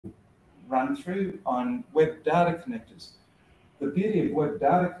run through on web data connectors. The beauty of web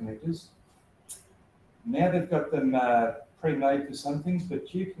data connectors, now they've got them pre-made for some things,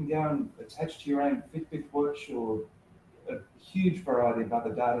 but you can go and attach to your own Fitbit watch or a huge variety of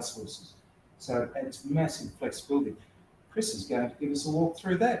other data sources. So it's massive flexibility. Chris is going to give us a walk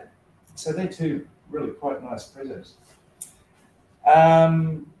through that. So they're two really quite nice presos.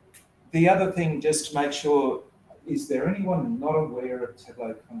 The other thing, just to make sure, is there anyone not aware of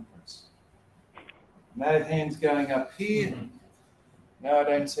Tableau Conference? No hands going up here. No, I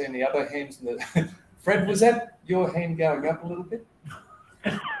don't see any other hands. Fred, was that your hand going up a little bit?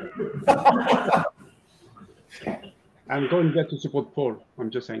 I'm going there to support Paul, I'm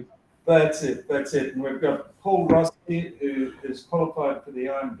just saying. That's it, that's it. And we've got Paul Ross here, who is qualified for the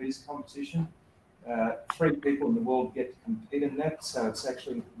IMV's competition. 3 people in the world get to compete in that, so it's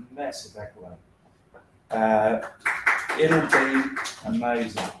actually a massive accolade. It'll be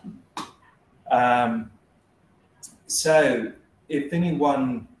amazing. So if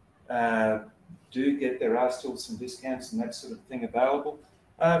anyone do get, there are still some discounts and that sort of thing available.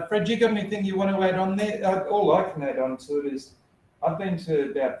 Fred, you got anything you want to add on there? All I can add on to it is I've been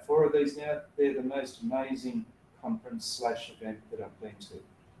to about 4 of these now. They're the most amazing conference/event that I've been to.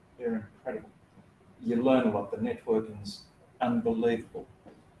 They're incredible. You learn a lot. The networking's unbelievable.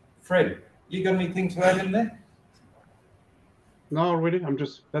 Fred, you got anything to add in there? No, really.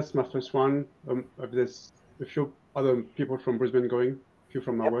 That's my first one. There's a few other people from Brisbane going, a few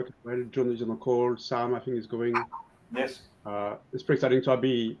from my work as well. John is on the call. Sam, I think, is going. Yes. It's pretty exciting. So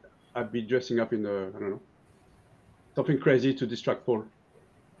I'd be dressing up in I don't know, something crazy to distract Paul.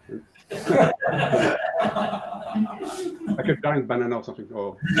 Like a giant banana or something.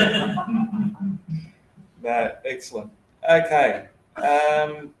 Oh. Excellent. Okay.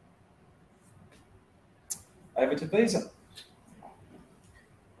 Over to Visa.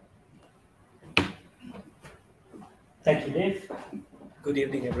 Thank you, Dave. Good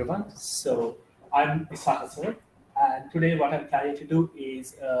evening, everyone. So I'm Visahan, and today what I'm planning to do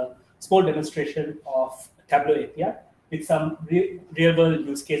is a small demonstration of Tableau API with some real-world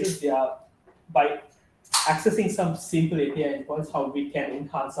use cases. By accessing some simple API endpoints, how we can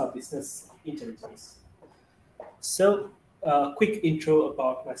enhance our business intelligence. So quick intro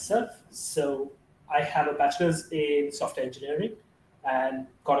about myself. So I have a bachelor's in software engineering and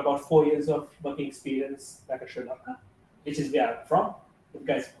got about 4 years of working experience back at Sri Lanka, which is where I'm from. You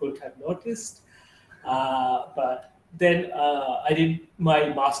guys could have noticed. But then I did my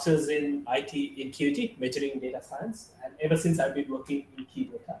master's in IT in keyData, majoring in data science. And ever since I've been working in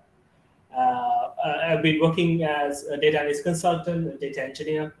keyData. I've been working as a data analyst consultant, a data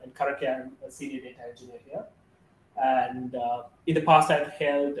engineer, and currently I'm a senior data engineer here. And in the past, I've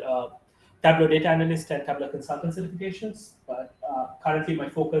held Tableau data analyst and Tableau consultant certifications. But currently, my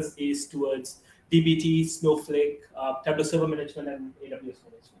focus is towards dbt, Snowflake, Tableau server management, and AWS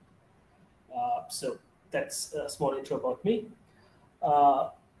management. So that's a small intro about me.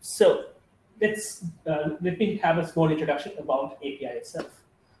 So let me have a small introduction about API itself.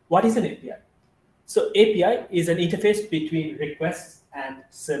 What is an API? So API is an interface between requests and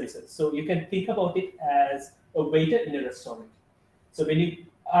services. So you can think about it as a waiter in a restaurant. So when you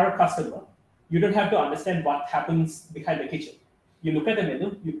are a customer, you don't have to understand what happens behind the kitchen. You look at the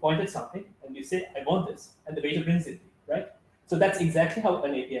menu, you point at something, and you say, I want this, and the waiter brings it, right? So that's exactly how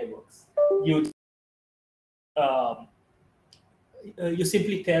an API works. You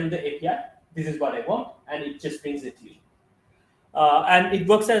simply tell the API, this is what I want, and it just brings it to you. And it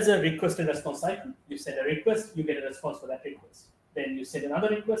works as a request and response cycle. You send a request, you get a response for that request. Then you send another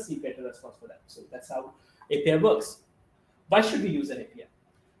request, you get a response for that. So that's how API works. Why should we use an API?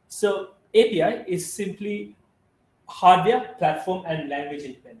 So API is simply hardware, platform, and language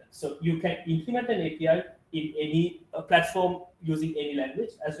independent. So you can implement an API in any platform using any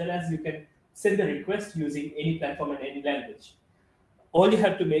language, as well as you can send the request using any platform and any language. All you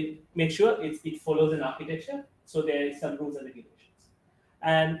have to make sure is it follows an architecture. So there is some rules and regulations.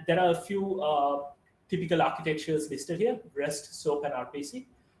 And there are a few typical architectures listed here: REST, SOAP, and RPC.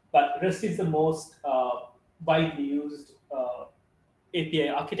 But REST is the most widely used API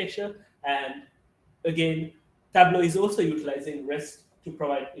architecture. And again, Tableau is also utilizing REST to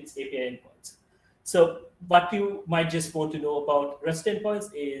provide its API endpoints. So what you might just want to know about REST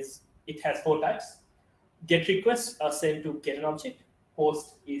endpoints is it has 4 types. GET requests are sent to get an object.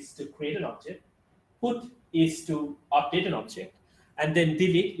 POST is to create an object. PUT is to update an object. And then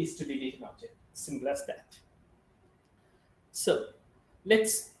delete is to delete an object. Simple as that. So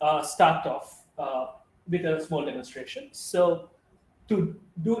let's start off with a small demonstration. So to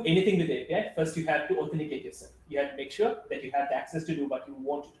do anything with API, first you have to authenticate yourself. You have to make sure that you have the access to do what you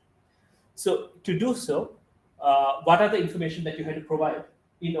want to do. So to do so, what are the information that you had to provide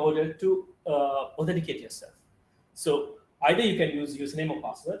in order to authenticate yourself? So either you can use username or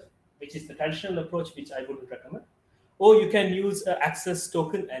password, which is the traditional approach, which I wouldn't recommend, or you can use an access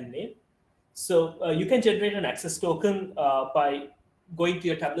token and name. So you can generate an access token by going to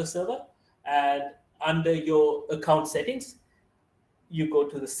your Tableau server, and under your account settings, you go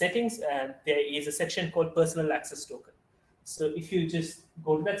to the settings, and there is a section called personal access token. So if you just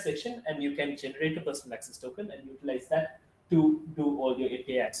go to that section, and you can generate a personal access token and utilize that to do all your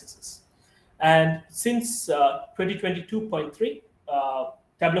API accesses. And since 2022.3,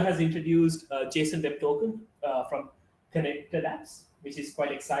 Tableau has introduced a JSON Web Token from connected apps, which is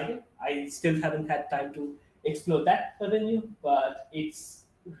quite exciting. I still haven't had time to explore that avenue, but it's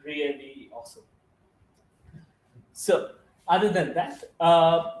really awesome. So other than that,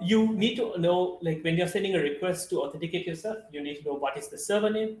 you need to know, like when you're sending a request to authenticate yourself, you need to know what is the server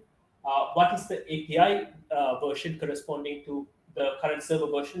name, what is the API version corresponding to the current server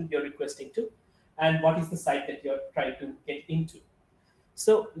version you're requesting to, and what is the site that you're trying to get into.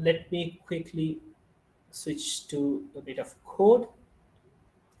 So let me quickly switch to a bit of code.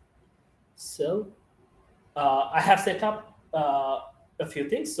 So I have set up a few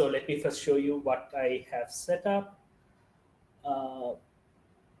things. So let me first show you what I have set up.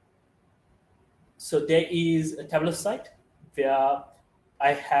 So there is a Tableau site where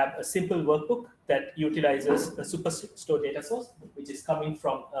I have a simple workbook that utilizes a Superstore data source, which is coming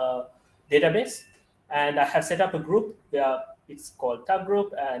from a database. And I have set up a group where it's called tab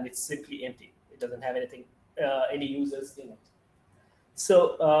group, and it's simply empty. It doesn't have anything, any users in it.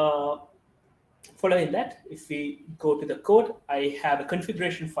 So following that, if we go to the code, I have a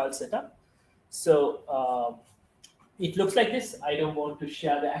configuration file set up. So it looks like this. I don't want to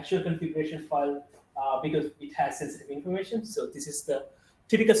share the actual configuration file because it has sensitive information. So this is the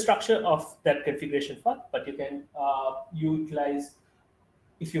typical structure of that configuration file, but you can utilize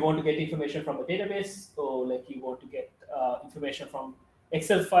if you want to get information from a database, or like you want to get information from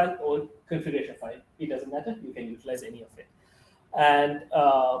Excel file or configuration file. It doesn't matter. You can utilize any of it. And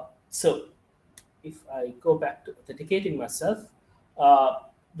so if I go back to authenticating myself,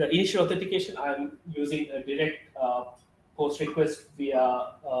 the initial authentication, I'm using a direct post request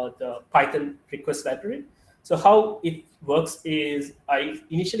via the Python request library. So how it works is I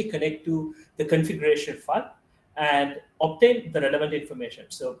initially connect to the configuration file and obtain the relevant information.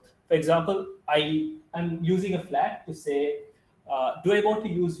 So for example, I'm using a flag to say, do I want to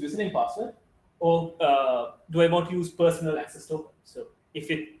use username password, or do I want to use personal access token? So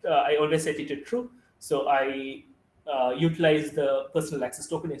if I always set it to true, so I utilize the personal access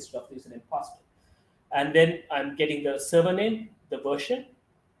token instead of username password. And then I'm getting the server name, the version,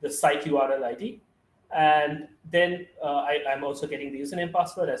 the site URL ID, and then I'm also getting the username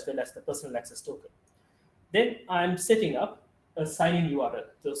password as well as the personal access token. Then I'm setting up a sign-in URL.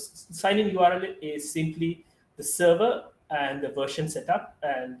 So sign-in URL is simply the server and the version setup,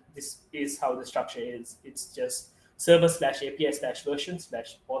 and this is how the structure is. It's just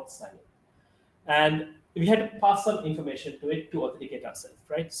server/API/version/auth sign-in. And we had to pass some information to it to authenticate ourselves,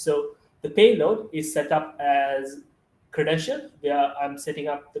 right? So the payload is set up as credential, where I'm setting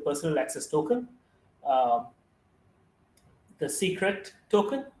up the personal access token, the secret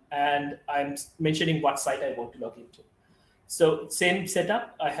token, and I'm mentioning what site I want to log into. So same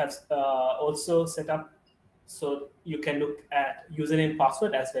setup, I have also set up so you can look at username,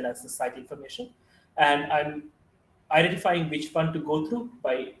 password, as well as the site information. And I'm identifying which one to go through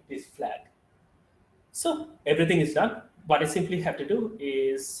by this flag. So everything is done. What I simply have to do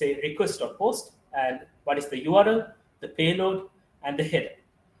is say request.post, and what is the URL, the payload, and the header.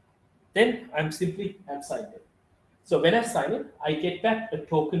 Then I'm signed in. So when I sign in, I get back a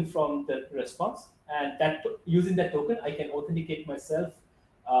token from the response, and using that token, I can authenticate myself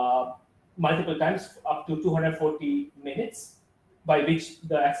multiple times, up to 240 minutes, by which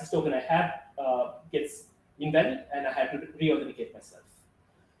the access token I have gets invalid, and I have to re-authenticate myself.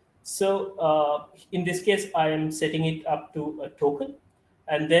 So in this case, I am setting it up to a token,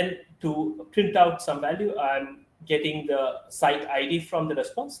 and then to print out some value, I'm getting the site ID from the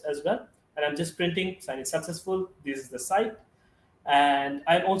response as well. And I'm just printing sign in successful. This is the site. And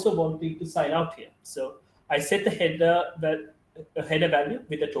I'm also wanting to sign out here. So I set the header value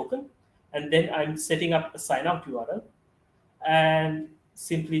with a token, and then I'm setting up a sign out URL and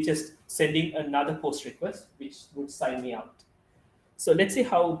simply just sending another post request, which would sign me out. So let's see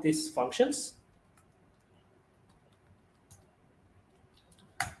how this functions.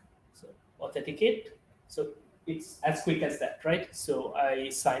 So authenticate. So it's as quick as that, right? So I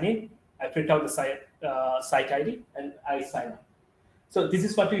sign in, I print out the site ID, and I sign up. So this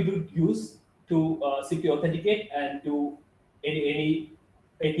is what we would use to simply authenticate and do any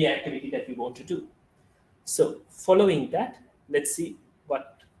API activity that we want to do. So following that, let's see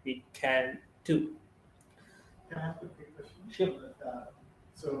what we can do. Can I ask a quick question? Sure.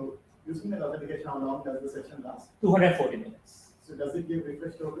 So using that authentication, how long does the session last? 240 minutes. So does it give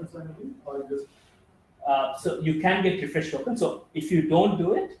refresh tokens or anything, or just? So you can get refresh token. So if you don't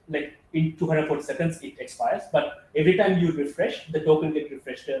do it, like in 240 seconds, it expires. But every time you refresh, the token gets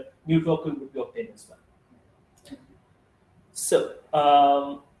refreshed. A new token would be obtained as well.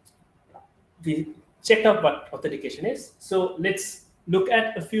 So we checked out what authentication is. So let's look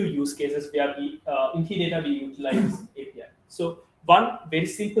at a few use cases where we, in keyData, we utilize API. So one very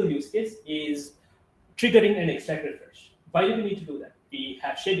simple use case is triggering an extract refresh. Why do we need to do that? We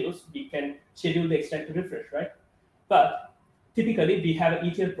have schedules. We can schedule the extract to refresh, right? But typically, we have an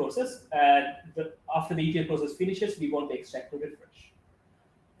ETL process, and after the ETL process finishes, we want the extract to refresh.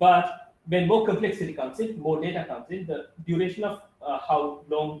 But when more complexity comes in, more data comes in, the duration of how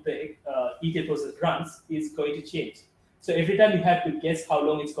long the ETL process runs is going to change. So every time you have to guess how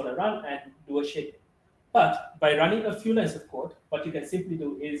long it's going to run and do a schedule. But by running a few lines of code, what you can simply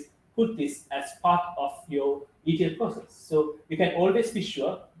do is put this as part of your ETL process. So you can always be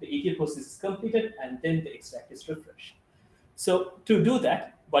sure the ETL process is completed and then the extract is refreshed. So to do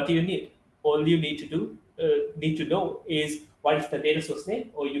that, what do you need? All you need to do, need to know is what is the data source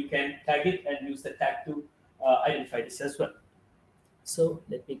name, or you can tag it and use the tag to identify this as well. So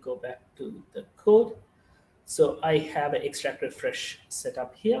let me go back to the code. So I have an extract refresh set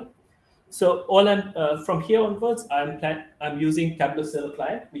up here. So all from here onwards, I'm using Tableau Server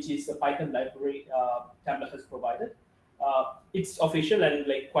Client, which is a Python library Tableau has provided. It's official and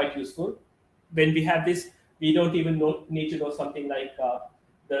like quite useful. When we have this, we don't even need to know something like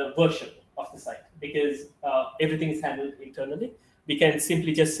the version of the site, because everything is handled internally. We can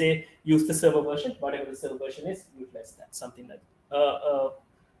simply just say use the server version, whatever the server version is, utilize that, something like a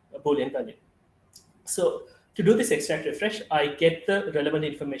Boolean value. So to do this extract refresh, I get the relevant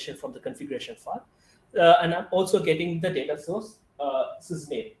information from the configuration file, and I'm also getting the data source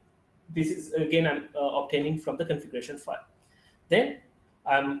name. This is again I'm obtaining from the configuration file. Then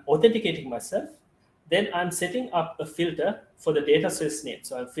I'm authenticating myself. Then I'm setting up a filter for the data source name.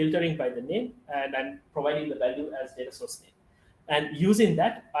 So I'm filtering by the name, and I'm providing the value as data source name. And using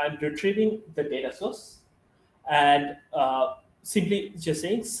that, I'm retrieving the data source, and simply just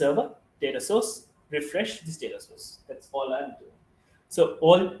saying server data source, refresh this data source. That's all I'm doing. So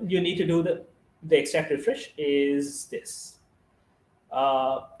all you need to do the extract refresh is this.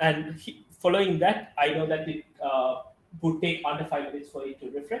 Following that, I know that it would take under 5 minutes for it to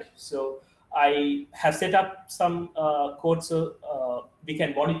refresh. So I have set up some code so we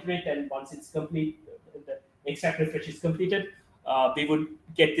can monitor it, and once it's complete, the extract refresh is completed, we would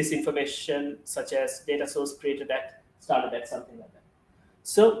get this information such as data source created at, started at, something like that.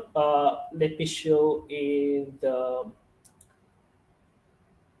 So let me show in the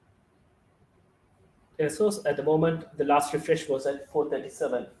data source. At the moment, the last refresh was at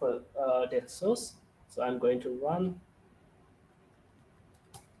 437 for data source. So I'm going to run.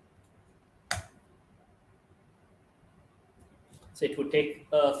 So it would take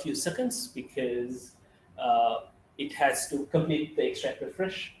a few seconds because it has to complete the extract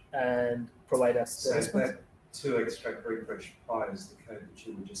refresh and provide us the response. That to extract refresh pi is the code that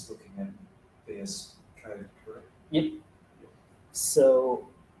you were just looking at, VS code, correct? Yep. So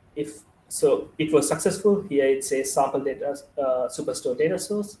it was successful. Here it says sample data superstore data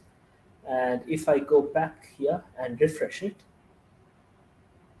source, and if I go back here and refresh it,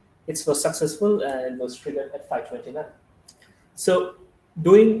 it was successful and was triggered at 529. So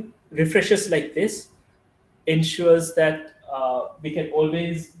doing refreshes like this ensures that we can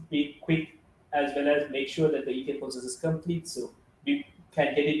always be quick, as well as make sure that the ETL process is complete, so we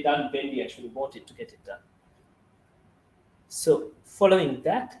can get it done when we actually want it to get it done. So following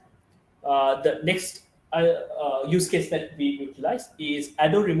that, the next use case that we utilize is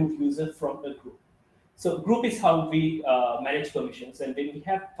add or remove user from a group. So group is how we manage permissions, and when we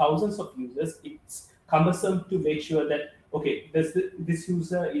have thousands of users, it's cumbersome to make sure that, okay, this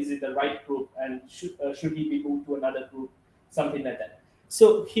user is in the right group, and should he be moved to another group, something like that.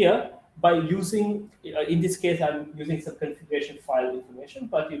 So here, by using, in this case, I'm using some configuration file information,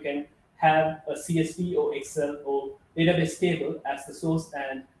 but you can have a CSV or Excel or database table as the source,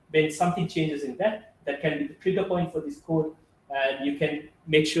 and when something changes in that, that can be the trigger point for this code, and you can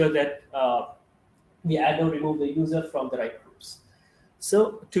make sure that we add or remove the user from the right groups.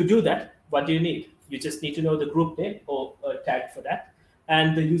 So to do that, what do you need? You just need to know the group name or a tag for that,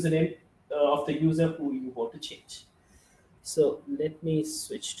 and the username of the user who you want to change. So let me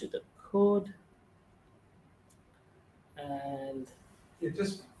switch to the code. And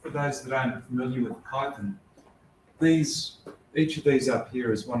just for those that aren't familiar with Python, each of these up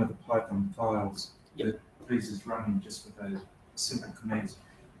here is one of the Python files that these is running just for those simple commands.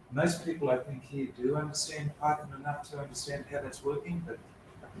 Most people, I think, here do understand Python enough to understand how that's working, but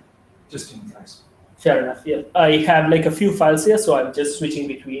just in case. Fair enough. Yeah, I have like a few files here, so I'm just switching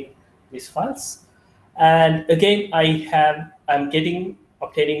between these files. And again, I'm obtaining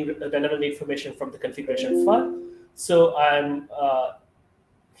relevant information from the configuration file. So I'm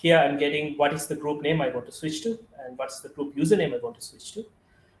getting what is the group name I want to switch to, and what's the group username I want to switch to.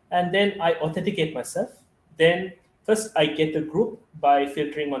 And then I authenticate myself. Then first I get the group by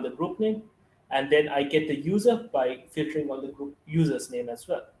filtering on the group name, and then I get the user by filtering on the group user's name as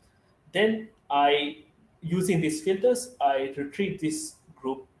well. Then using these filters, I retrieve this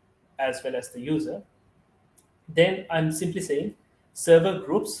group as well as the user. Then I'm simply saying server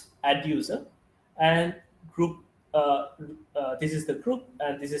groups add user, and group this is the group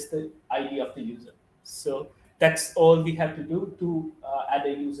and this is the ID of the user. So that's all we have to do to add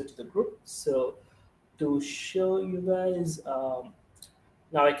a user to the group. So to show you guys,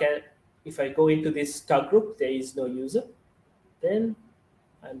 now if I go into this star group, there is no user. Then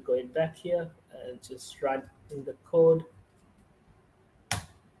I'm going back here and just run in the code.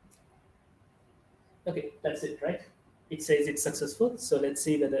 Okay, that's it, right? It says it's successful. So let's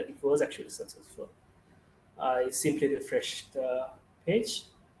see whether it was actually successful. I simply refresh the page,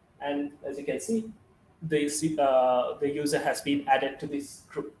 and as you can see, the user has been added to this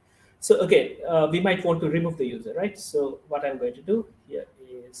group. So again, we might want to remove the user, right? So what I'm going to do here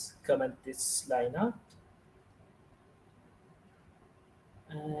is comment this line out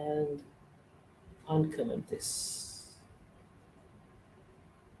and uncomment this.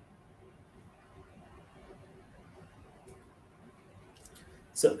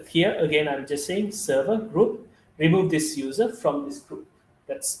 So here again, I'm just saying server group, remove this user from this group.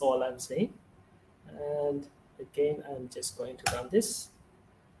 That's all I'm saying. And again, I'm just going to run this.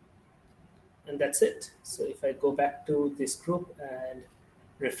 And that's it. So if I go back to this group and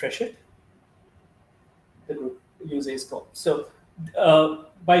refresh it, the group user is gone. So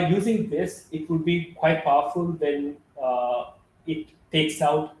by using this, it would be quite powerful when it takes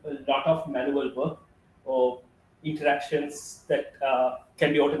out a lot of manual work or interactions that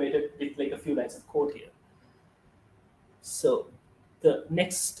can be automated with like a few lines of code here. So the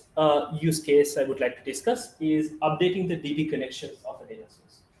next use case I would like to discuss is updating the DB connections of a data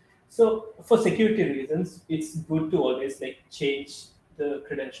source. So for security reasons, it's good to always like change the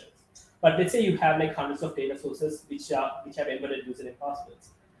credentials. But let's say you have like hundreds of data sources which have embedded username passwords.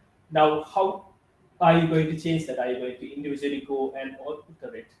 Now, how are you going to change that? Are you going to individually go and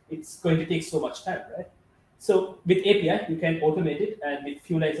alter it? It's going to take so much time, right? So with API, you can automate it, and with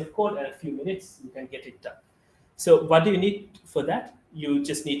few lines of code and a few minutes, you can get it done. So what do you need for that? You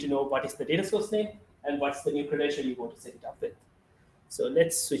just need to know what is the data source name and what's the new credential you want to set it up with. So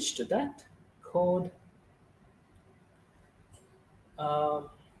let's switch to that code.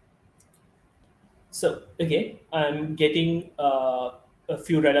 So again, I'm getting a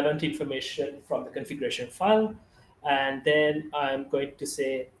few relevant information from the configuration file, and then I'm going to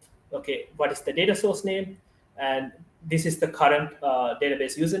say, okay, what is the data source name? And this is the current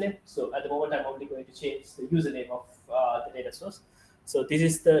database username. So at the moment, I'm only going to change the username of the data source. So this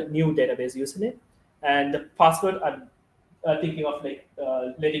is the new database username, and the password I'm thinking of like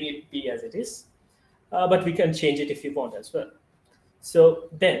letting it be as it is, but we can change it if you want as well. So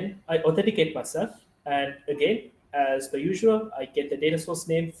then I authenticate myself, and again, as per usual, I get the data source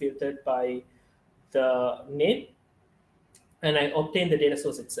name filtered by the name, and I obtain the data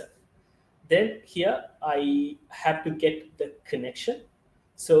source itself. Then here I have to get the connection.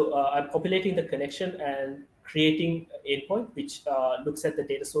 So I'm populating the connection and creating an endpoint which looks at the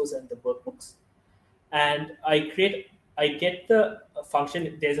data source and the workbooks. And I get the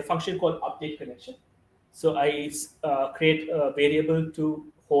function. There's a function called update connection. So I create a variable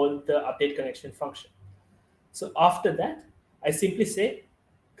to hold the update connection function. So after that, I simply say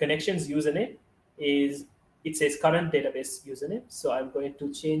connections username is, it says current database username. So I'm going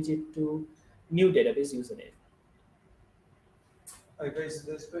to change it to new database username. Okay, so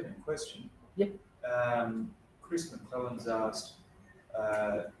there's been a question. Yeah. Chris McClellan's asked,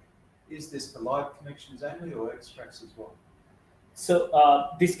 is this for live connections only or extracts as well? So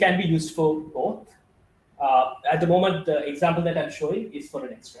this can be used for both. At the moment, the example that I'm showing is for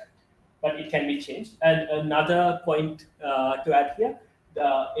an extract, but it can be changed. And another point to add here,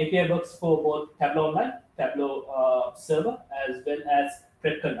 the API works for both Tableau Online, Tableau Server, as well as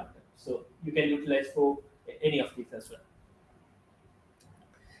Prep Conductor. So you can utilize for any of these as well.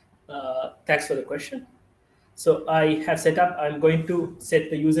 Thanks for the question. So I have set up, I'm going to set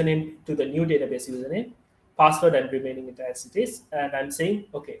the username to the new database username, password and remaining it as it is. And I'm saying,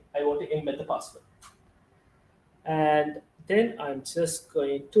 okay, I want to embed the password. And then I'm just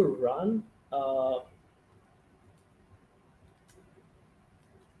going to run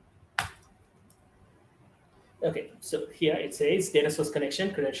okay, so here it says data source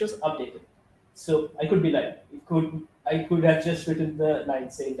connection credentials updated. So I could be like, I could have just written the line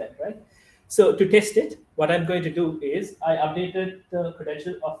saying that, right? So to test it, what I'm going to do is I updated the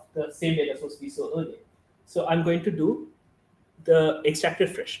credential of the same data source we saw earlier. So I'm going to do the extract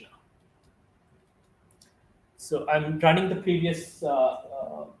refresh now. So I'm running the previous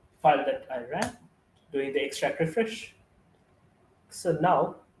file that I ran, doing the extract refresh. So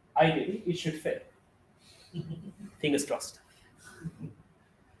now, ideally, it should fail. Fingers crossed.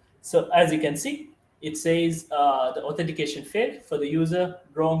 So as you can see, it says the authentication failed for the user,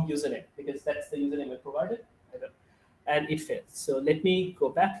 wrong username, because that's the username I provided, and it failed. So let me go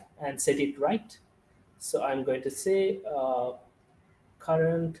back and set it right. So I'm going to say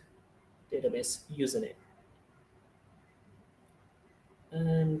current database username.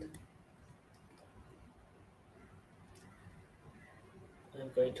 And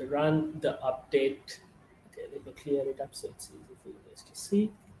I'm going to run the update. Okay, let me clear it up so it's easy for you guys to see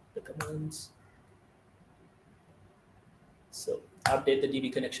the commands. So update the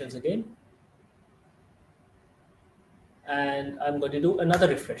DB connections again. And I'm going to do another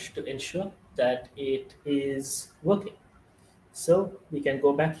refresh to ensure that it is working. So we can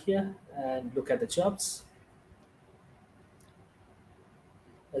go back here and look at the jobs.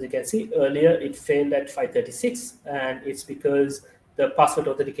 As you can see, earlier it failed at 5:36, and it's because the password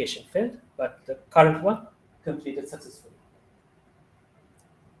authentication failed, but the current one completed successfully.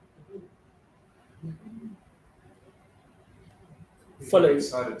 Following.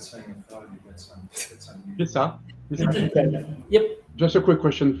 Excited seeing a photo. That's Yep. Just a quick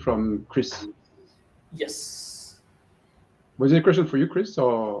question from Chris. Yes. Was it a question for you, Chris,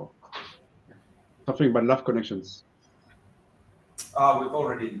 or something about love connections? We've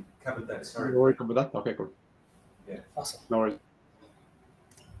already covered that. Sorry. We already covered that? Okay, cool. Yeah. Awesome. No worries.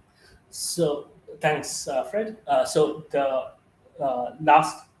 So thanks, Fred. So the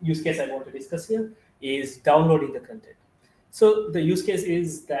last use case I want to discuss here is downloading the content. So the use case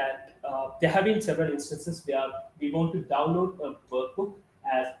is that there have been several instances where we want to download a workbook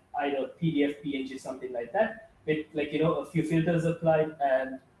as either PDF, PNG, something like that, with a few filters applied,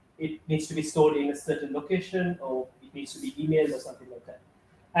 and it needs to be stored in a certain location, or it needs to be emailed or something like that.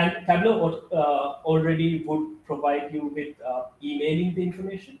 And Tableau already would provide you with emailing the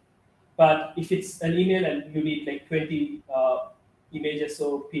information. But if it's an email and you need like 20 images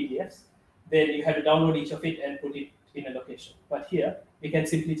or PDFs, then you have to download each of it and put it in a location. But here, we can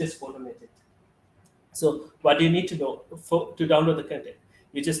simply just automate it. So what do you need to know to download the content?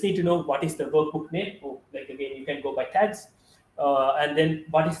 You just need to know what is the workbook name, or again, you can go by tags, and then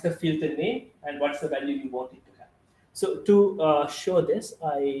what is the filter name and what's the value you want it to have. So to show this,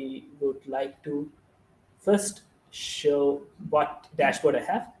 I would like to first show what dashboard I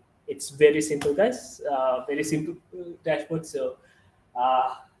have. It's very simple, guys. Very simple dashboard. So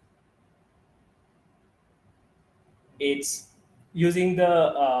it's using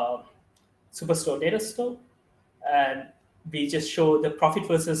the Superstore data store, and we just show the profit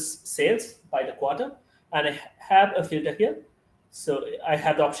versus sales by the quarter. And I have a filter here. So I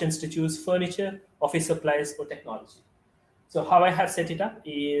have the options to choose furniture, office supplies, or technology. So how I have set it up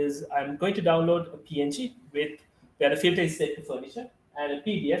is I'm going to download a PNG where the filter is set to furniture, and a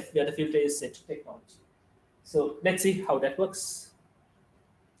PDF where the filter is set to technology. So let's see how that works.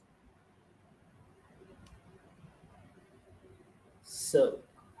 So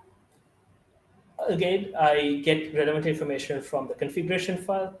again, I get relevant information from the configuration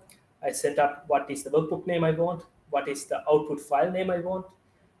file. I set up what is the workbook name I want, what is the output file name I want,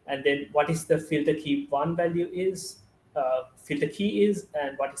 and then what is the filter key one value is, filter key is,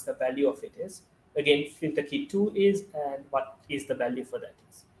 and what is the value of it is. Again, filter key 2 is, and what is the value for that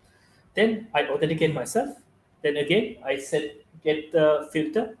is. Then I authenticate myself. Then again, I get the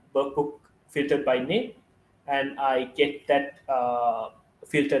filter, workbook filtered by name, and I get that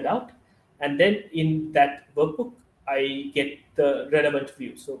filtered out. And then in that workbook, I get the relevant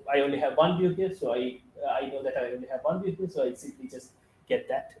view. So I only have one view here, so I know that I only have one view here, so I simply just get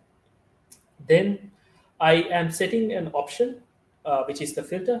that. Then I am setting an option, which is the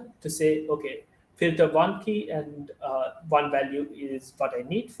filter, to say, okay, filter one key and one value is what I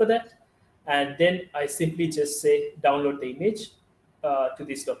need for that. And then I simply just say download the image to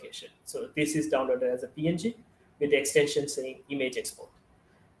this location. So this is downloaded as a PNG with the extension saying image export.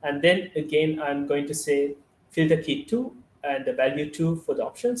 And then again, I'm going to say filter key 2 and the value 2 for the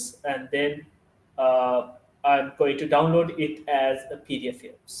options. And then I'm going to download it as a PDF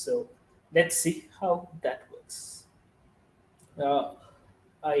here. So let's see how that works.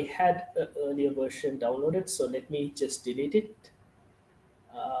 I had an earlier version downloaded, so let me just delete it.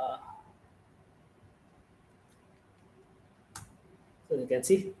 So you can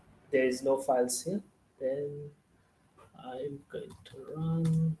see there is no files here. Then I'm going to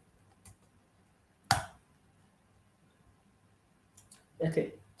run.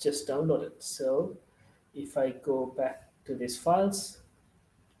 Okay, just downloaded. So if I go back to these files,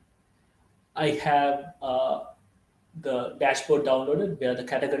 I have the dashboard downloaded where the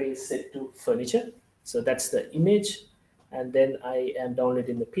category is set to furniture. So that's the image. And then I am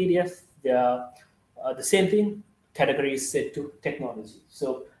downloading the PDF where the same thing, category is set to technology.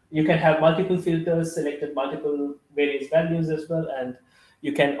 So you can have multiple filters, selected multiple various values as well, and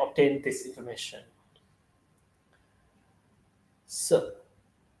you can obtain this information. So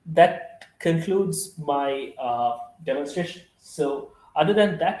that concludes my demonstration. So other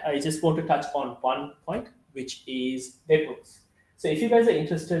than that, I just want to touch on one point, which is webhooks. So if you guys are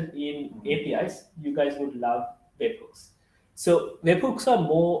interested in APIs, you guys would love webhooks. So webhooks are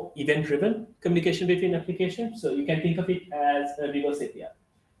more event-driven communication between applications. So you can think of it as a reverse API.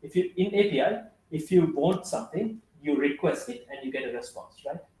 In API, if you want something, you request it and you get a response,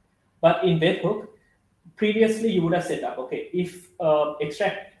 right? But in webhook, previously you would have set up, okay, if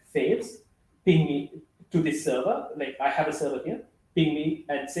extract fails, ping me to this server. Like I have a server here, ping me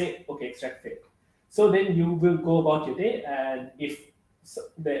and say, okay, extract failed. So then you will go about your day, and if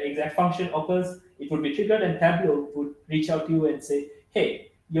the exact function occurs, it would be triggered, and Tableau would reach out to you and say,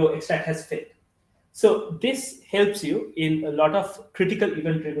 hey, your extract has failed. So this helps you in a lot of critical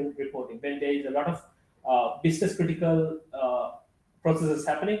event-driven reporting when there is a lot of business critical processes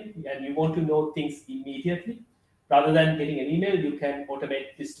happening and you want to know things immediately. Rather than getting an email, you can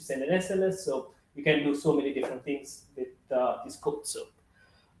automate this to send an SMS. So you can do so many different things with this code. So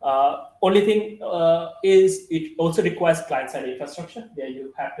only thing is it also requires client-side infrastructure where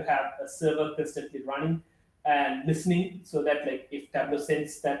you have to have a server constantly running and listening, so that like if Tableau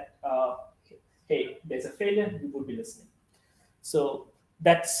sends that, hey, there's a failure, you would be listening. So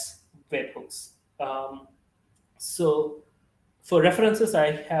that's webhooks. So for references,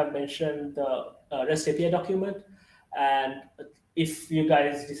 I have mentioned the REST API document. And if you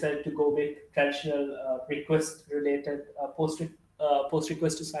guys decide to go with traditional request-related post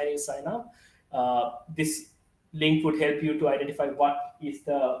request to sign in, sign out, this link would help you to identify what is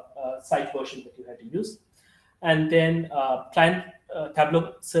the site version that you had to use. And then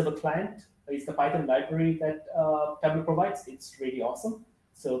Tableau Server Client is the Python library that Tableau provides. It's really awesome.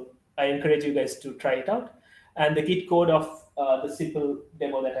 So I encourage you guys to try it out. And the Git code of the simple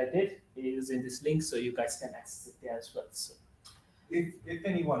demo that I did is in this link, so you guys can access it there as well. So if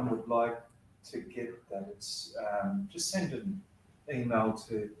anyone would like to get that, it's just send an email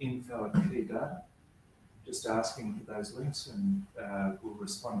to info@keyData, just asking for those links, and we'll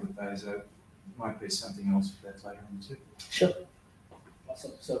respond with those. Might be something else for that later on too. Sure.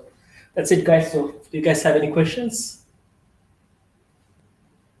 Awesome. So that's it, guys. So do you guys have any questions?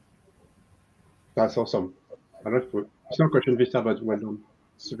 That's awesome. I don't know if it's not a question, Vista, but well done.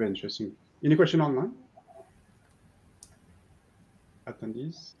 Super interesting. Any question online?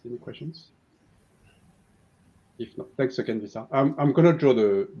 Attendees, any questions? If not, thanks again, Vista. I'm gonna draw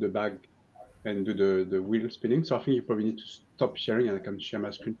the bag and do the wheel spinning. So I think you probably need to stop sharing, and I can share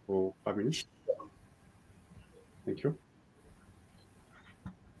my screen for 5 minutes. Thank you.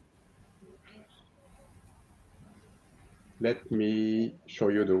 Let me show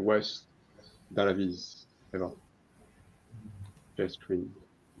you the worst database ever. Share screen.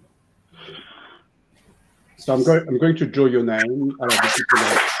 So I'm going to draw your name.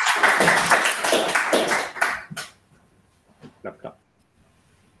 Laptop.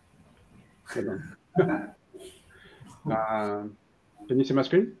 Can you see my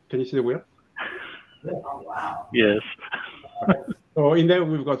screen? Can you see the wheel? Oh, wow. Yes. Okay. So in there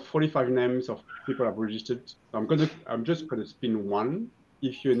we've got 45 names of people I've registered. I'm just gonna spin one.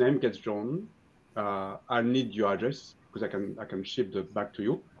 If your name gets drawn, I'll need your address because I can ship the bag to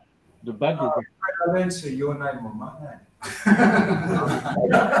you. The bag is. I'll answer your name or my name.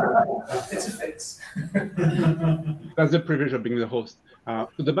 It's a fix. That's the privilege of being the host. So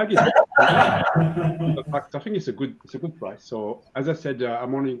the bag is. I think it's a good price. So as I said,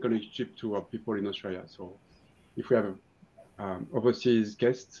 I'm only going to ship to people in Australia. So if we have overseas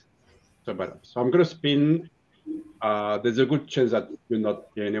guests, so bad. So I'm going to spin. There's a good chance that you're not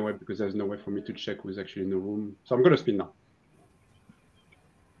here anyway because there's no way for me to check who's actually in the room. So I'm going to spin now.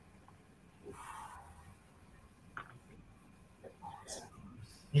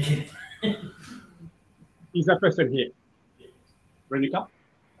 Is that person here? Renika?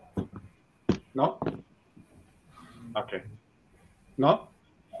 No? Okay. No?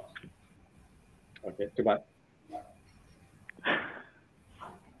 Okay, too bad.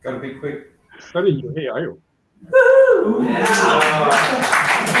 Gotta be quick. Sunny, you're here, are you?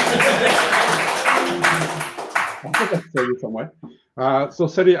 I think I saw you somewhere. So,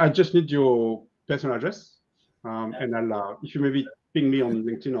 Sunny, I just need your personal address, and I'll if you maybe ping me on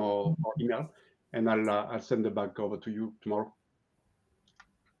LinkedIn or email, and I'll send the bag over to you tomorrow.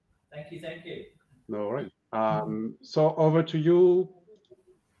 Thank you, thank you. No worries. So over to you,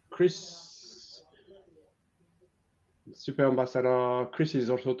 Chris, Super Ambassador. Chris is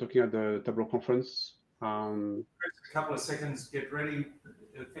also talking at the Tableau conference. Chris, a couple of seconds, get ready.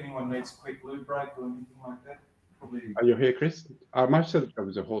 If anyone needs a quick loo break or anything like that, probably. Are you here, Chris? I might set up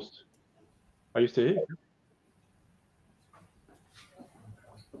as a host. Are you still here?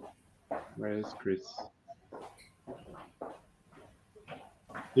 Where's Chris?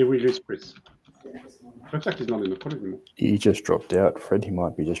 Here we lose Chris. Looks like he's not in the call anymore. He just dropped out, Fred. He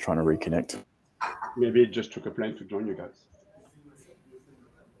might be just trying to reconnect. Maybe he just took a plane to join you guys.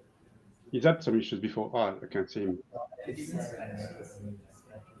 He's had some issues before. Oh, I can't see him.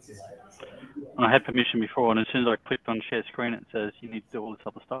 I had permission before, and as soon as I clicked on share screen, it says you need to do all this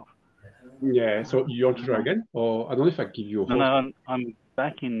other stuff. Yeah, so you want to try again? Or I don't know if I give you a host. No, I'm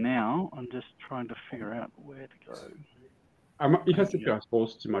back in now. I'm just trying to figure out where to go. If I set you as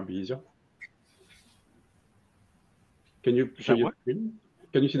host, it might be easier. Can you share your screen?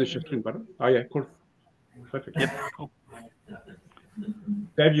 Can you see the share screen button? Oh, yeah, cool. Perfect. Yep, cool.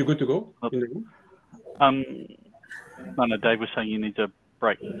 Dave, you good to go in the room? No, Dave was saying you need a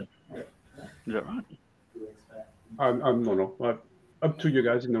break. Is that right? No. Up to you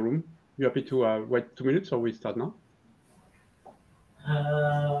guys in the room. You happy to wait 2 minutes or we start now?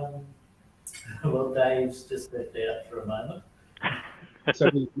 Well, Dave's just stepped out for a moment. So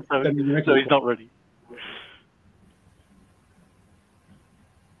he's not ready.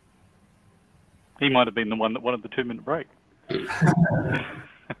 He might have been the one that wanted the 2-minute break.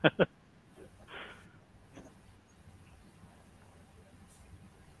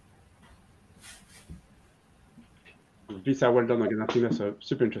 Visa, well done again. I think that's a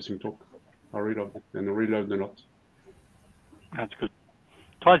super interesting talk. I really loved it and I really learned a lot. That's good.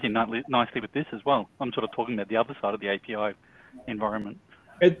 Ties in nicely with this as well. I'm sort of talking about the other side of the API environment.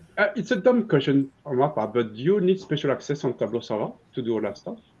 It's a dumb question on my part, but do you need special access on Tableau server to do all that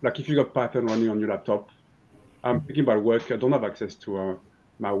stuff? Like if you got Python running on your laptop, I'm thinking about work. I don't have access to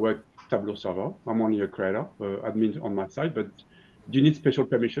my work Tableau server. I'm only a creator, admin on my side, but do you need special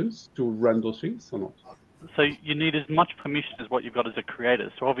permissions to run those things or not? So you need as much permission as what you've got as a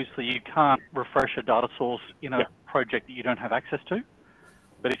creator. So obviously you can't refresh a data source in a project that you don't have access to.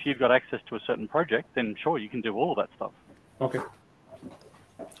 But if you've got access to a certain project, then sure, you can do all of that stuff. Okay.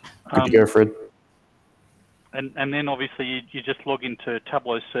 Good to go, Fred. And then obviously you just log into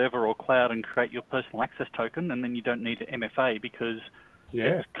Tableau server or cloud and create your personal access token, and then you don't need an MFA because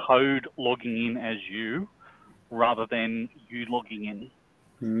it's code logging in as you rather than you logging in.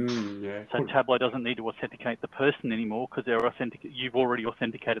 So cool. Tableau doesn't need to authenticate the person anymore because you've already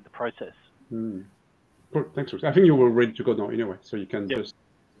authenticated the process. Cool. Thanks, Bruce. I think you were ready to go now anyway, so you can just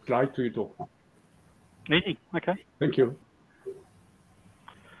slide to your talk. Easy. Okay. Thank you.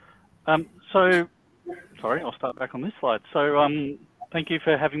 So, sorry, I'll start back on this slide. So, thank you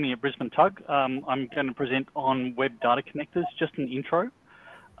for having me at Brisbane TUG. I'm going to present on web data connectors, just an intro.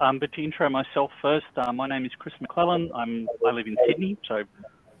 But to intro myself first, my name is Chris McClellan. I live in Sydney, so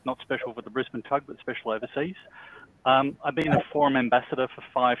not special for the Brisbane TUG, but special overseas. I've been a forum ambassador for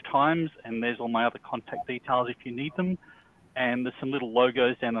 5 times, and there's all my other contact details if you need them. And there's some little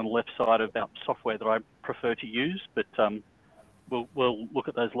logos down on the left side about software that I prefer to use, but we'll look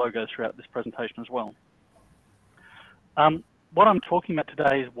at those logos throughout this presentation as well. What I'm talking about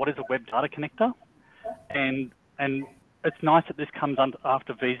today is what is a web data connector, and it's nice that this comes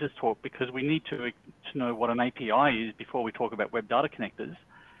after Visa's talk because we need to know what an API is before we talk about web data connectors,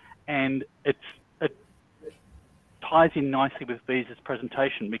 and it ties in nicely with Visa's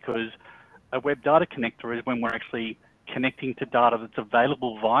presentation because a web data connector is when we're actually connecting to data that's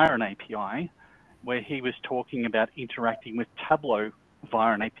available via an API, where he was talking about interacting with Tableau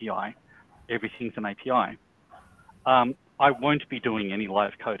via an API. Everything's an API. I won't be doing any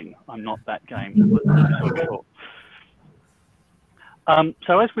live coding. I'm not that game.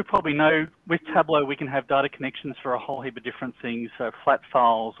 So as we probably know, with Tableau, we can have data connections for a whole heap of different things. So flat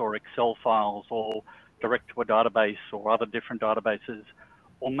files or Excel files or direct to a database or other different databases,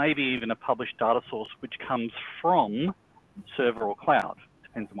 or maybe even a published data source which comes from server or cloud,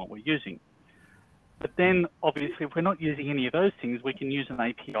 depends on what we're using. But then, obviously, if we're not using any of those things, we can use an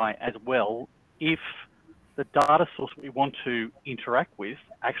API as well if the data source we want to interact with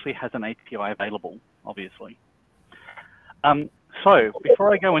actually has an API available, obviously. So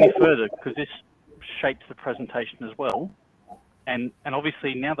before I go any further, because this shapes the presentation as well, and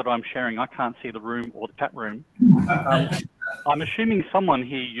obviously now that I'm sharing, I can't see the room or the chat room. I'm assuming someone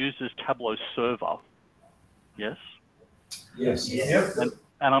here uses Tableau Server. Yes? Yes. Yes.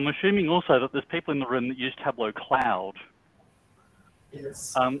 And I'm assuming also that there's people in the room that use Tableau Cloud.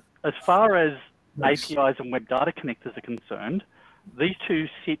 Yes. As far as APIs and web data connectors are concerned, these two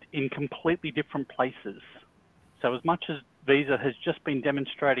sit in completely different places. So as much as Visa has just been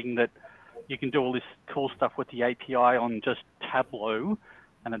demonstrating that you can do all this cool stuff with the API on just Tableau,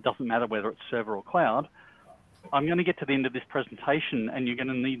 and it doesn't matter whether it's server or cloud, I'm going to get to the end of this presentation and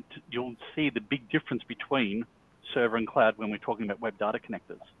you'll see the big difference between server and cloud when we're talking about web data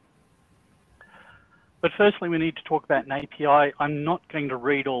connectors. But firstly, we need to talk about an API. I'm not going to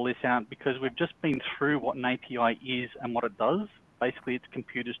read all this out because we've just been through what an API is and what it does. Basically, it's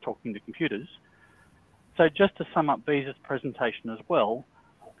computers talking to computers. So just to sum up Visa's presentation as well,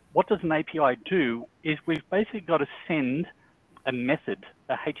 what does an API do is we've basically got to send a method,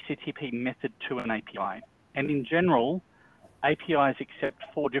 a HTTP method to an API. And in general, APIs accept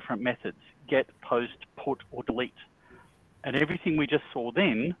 4 different methods: get, post, put, or delete. And everything we just saw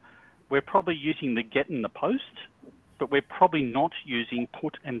then, we're probably using the get and the post, but we're probably not using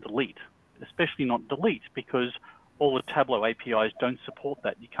put and delete, especially not delete, because all the Tableau APIs don't support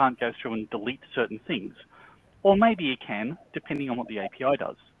that. You can't go through and delete certain things. Or maybe you can, depending on what the API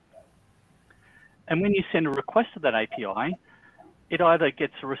does. And when you send a request to that API, it either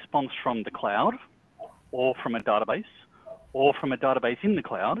gets a response from the cloud, or from a database, or from a database in the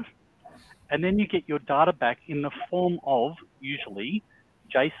cloud, and then you get your data back in the form of, usually,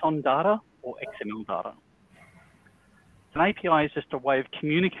 JSON data or XML data. An API is just a way of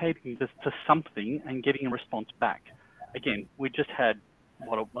communicating this to something and getting a response back. Again, we just had,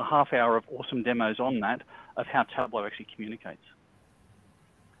 what, a half hour of awesome demos on that, of how Tableau actually communicates.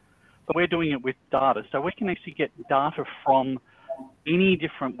 But we're doing it with data, so we can actually get data from any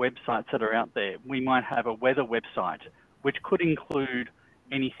different websites that are out there. We might have a weather website, which could include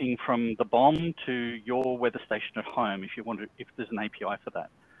anything from the BOM to your weather station at home, if you want to, if there's an API for that.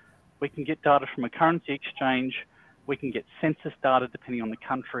 We can get data from a currency exchange. We can get census data depending on the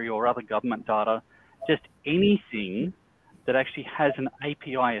country, or other government data. Just anything that actually has an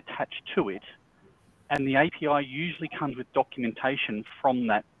API attached to it. And the API usually comes with documentation from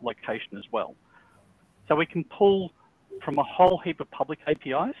that location as well. So we can pull from a whole heap of public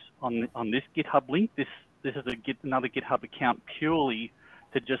APIs on this GitHub link. This is another GitHub account purely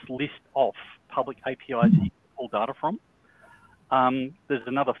to just list off public APIs that you can pull data from. There's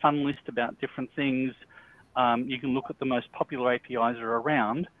another fun list about different things. You can look at the most popular APIs that are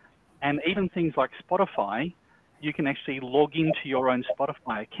around, and even things like Spotify, you can actually log into your own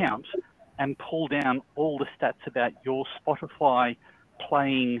Spotify account and pull down all the stats about your Spotify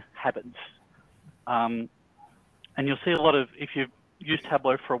playing habits. And you'll see a lot of, if you've used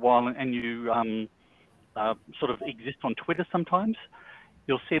Tableau for a while and you sort of exist on Twitter sometimes,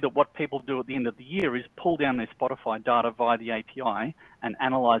 you'll see that what people do at the end of the year is pull down their Spotify data via the API and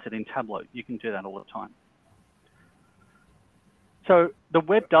analyze it in Tableau. You can do that all the time. So the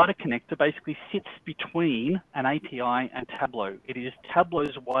web data connector basically sits between an API and Tableau. It is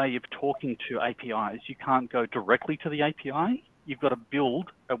Tableau's way of talking to APIs. You can't go directly to the API. You've got to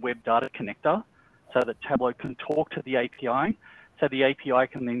build a web data connector so that Tableau can talk to the API, so the API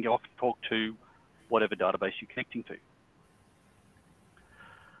can then go off and talk to whatever database you're connecting to.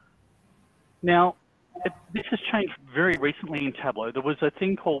 Now, this has changed very recently in Tableau. There was a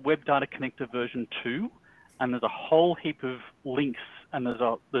thing called Web Data Connector version 2, and there's a whole heap of links, and there's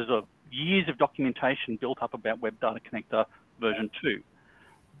a years of documentation built up about Web Data Connector version 2.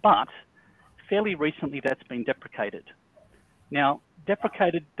 But fairly recently, that's been deprecated. Now,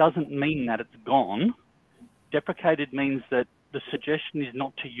 deprecated doesn't mean that it's gone. Deprecated means that the suggestion is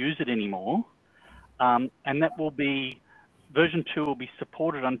not to use it anymore, and that will be, version 2 will be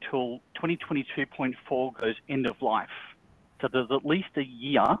supported until 2022.4 goes end of life. So there's at least a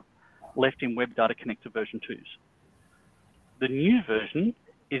year left in Web Data Connector version 2s. The new version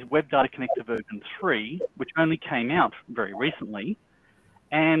is Web Data Connector version 3, which only came out very recently,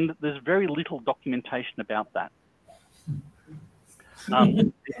 and there's very little documentation about that.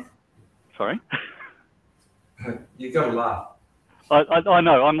 Sorry? You got to laugh. I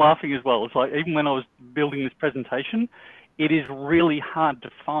know, I'm laughing as well. It's like, even when I was building this presentation, it is really hard to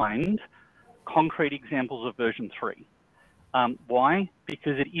find concrete examples of version 3. Why?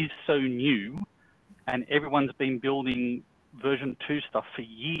 Because it is so new and everyone's been building version 2 stuff for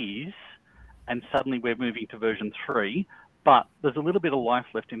years, and suddenly we're moving to version 3, but there's a little bit of life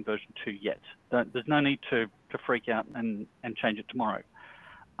left in version 2 yet. There's no need to freak out and change it tomorrow.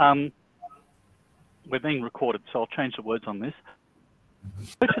 We're being recorded, so I'll change the words on this.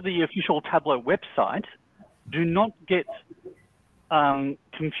 Go to the official Tableau website. Do not get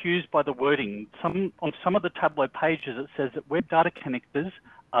confused by the wording. On some of the Tableau pages, it says that web data connectors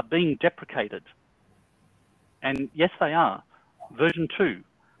are being deprecated. And yes, they are, version 2,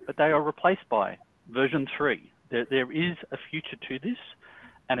 but they are replaced by version 3. There is a future to this,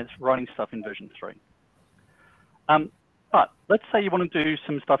 and it's writing stuff in version 3. But let's say you want to do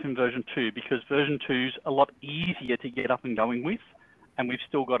some stuff in version 2, because version 2's a lot easier to get up and going with, and we've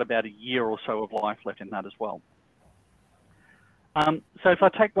still got about a year or so of life left in that as well. So if I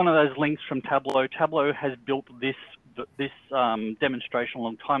take one of those links from Tableau, Tableau has built this demonstration a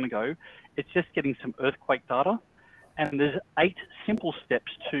long time ago. It's just getting some earthquake data, and there's 8 simple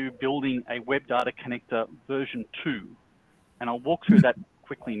steps to building a web data connector version 2. And I'll walk through that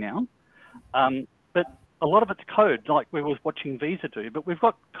quickly now. But a lot of it's code, like we was watching Visa do, but we've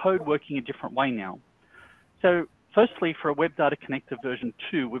got code working a different way now. So firstly, for a web data connector version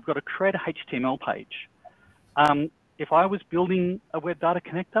 2, we've got to create a HTML page. If I was building a web data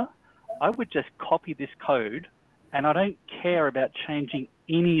connector, I would just copy this code, and I don't care about changing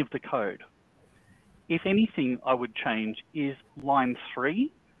any of the code. If anything I would change is line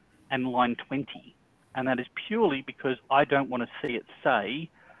 3 and line 20. And that is purely because I don't want to see it say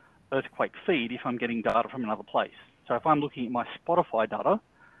earthquake feed if I'm getting data from another place. So if I'm looking at my Spotify data,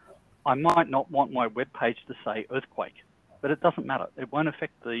 I might not want my web page to say earthquake, but it doesn't matter. It won't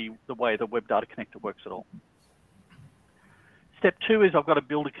affect the way the web data connector works at all. Step 2 is I've got to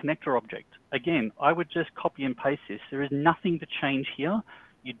build a connector object. Again, I would just copy and paste this. There is nothing to change here.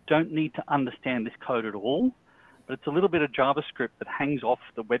 You don't need to understand this code at all, but it's a little bit of JavaScript that hangs off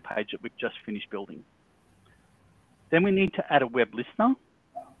the web page that we've just finished building. Then we need to add a web listener.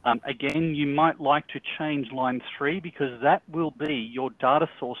 Again, you might like to change line 3 because that will be your data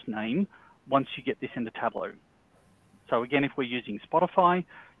source name once you get this into Tableau. So again, if we're using Spotify,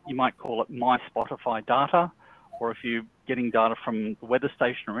 you might call it My Spotify Data, or if you're getting data from the weather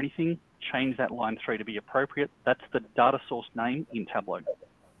station or anything, change that line 3 to be appropriate. That's the data source name in Tableau.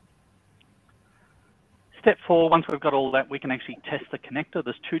 Step 4, once we've got all that, we can actually test the connector.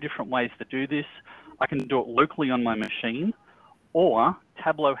 There's 2 different ways to do this. I can do it locally on my machine, or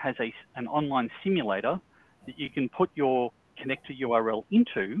Tableau has an online simulator that you can put your connector URL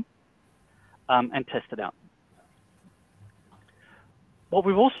into and test it out. What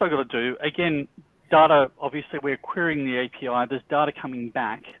we've also got to do, again, data, obviously we're querying the API, there's data coming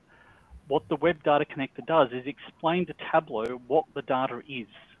back. What the web data connector does is explain to Tableau what the data is.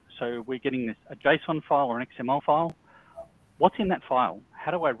 So we're getting a JSON file or an XML file. What's in that file?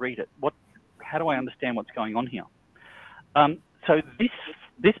 How do I read it? How do I understand what's going on here? So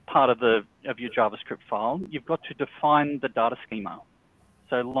this part of your JavaScript file, you've got to define the data schema.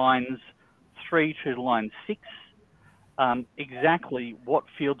 So lines 3 to line 6, exactly what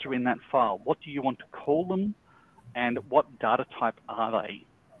fields are in that file. What do you want to call them, and what data type are they?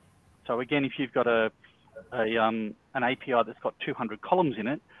 So again, if you've got an API that's got 200 columns in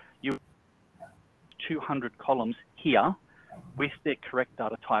it, you 200 columns here with their correct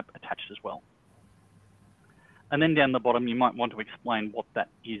data type attached as well. And then down the bottom, you might want to explain what that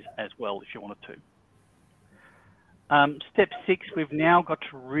is as well if you wanted to. Step 6, we've now got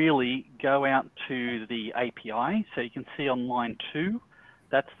to really go out to the API. So you can see on line 2,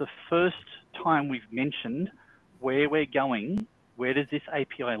 that's the first time we've mentioned where we're going, where does this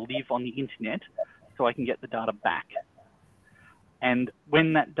API live on the internet, so I can get the data back. And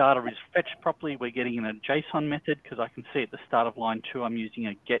when that data is fetched properly, we're getting in a JSON method, because I can see at the start of line 2, I'm using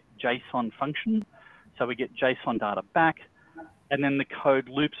a getJSON function. So we get JSON data back, and then the code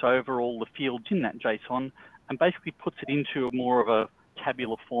loops over all the fields in that JSON and basically puts it into more of a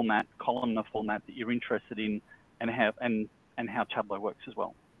tabular format, columnar format that you're interested in, and how Tableau works as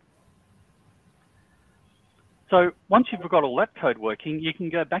well. So once you've got all that code working, you can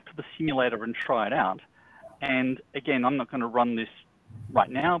go back to the simulator and try it out. And again, I'm not going to run this right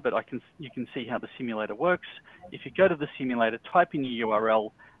now, but you can see how the simulator works. If you go to the simulator, type in your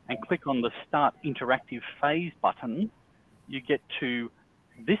URL, and click on the Start Interactive Phase button, you get to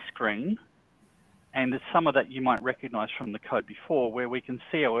this screen, and there's some of that you might recognize from the code before, where we can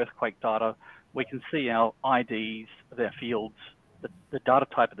see our earthquake data, we can see our IDs, their fields, the data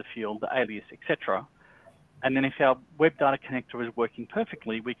type of the field, the alias, etc. And then if our web data connector is working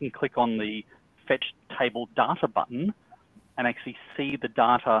perfectly, we can click on the Fetch Table Data button, and actually see the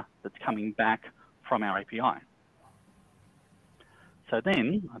data that's coming back from our API. So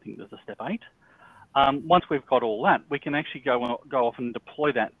then, I think there's a step 8. Once we've got all that, we can actually go off and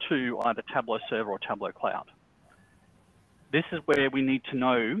deploy that to either Tableau Server or Tableau Cloud. This is where we need to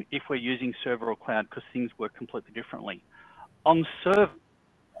know if we're using server or cloud, because things work completely differently. On server,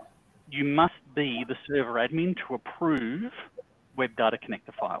 you must be the server admin to approve Web Data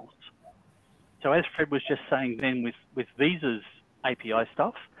Connector files. So as Fred was just saying then with Visa's API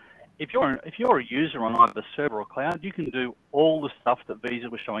stuff, if you're a user on either the server or cloud, you can do all the stuff that Visa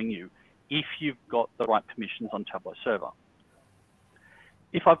was showing you if you've got the right permissions on Tableau Server.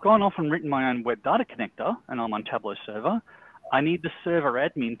 If I've gone off and written my own Web Data Connector and I'm on Tableau Server, I need the server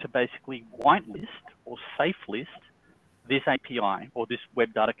admin to basically whitelist or safe list this API or this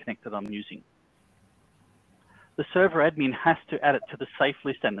Web Data Connector that I'm using. The server admin has to add it to the safe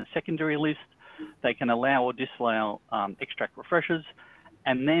list and the secondary list. They can allow or disallow extract refreshes.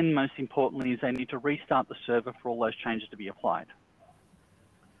 And then most importantly is they need to restart the server for all those changes to be applied.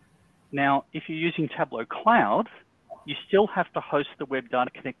 Now, if you're using Tableau Cloud, you still have to host the Web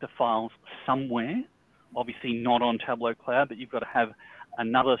Data Connector files somewhere. Obviously not on Tableau Cloud, but you've got to have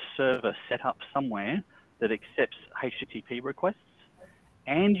another server set up somewhere that accepts HTTP requests.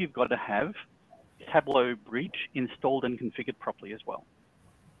 And you've got to have Tableau Bridge installed and configured properly as well.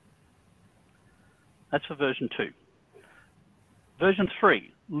 That's for version 2. Version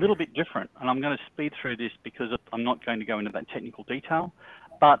 3, a little bit different, and I'm going to speed through this because I'm not going to go into that technical detail,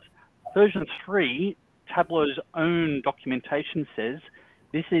 but version 3, Tableau's own documentation says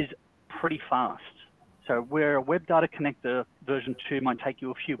this is pretty fast. So where a Web Data Connector version 2 might take you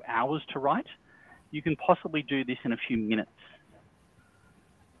a few hours to write, you can possibly do this in a few minutes.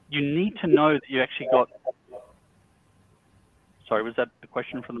 You need to know that you actually got... Sorry, was that the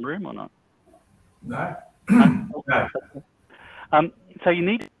question from the room or not? No. No. So you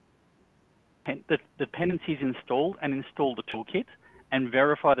need the dependencies installed and install the toolkit and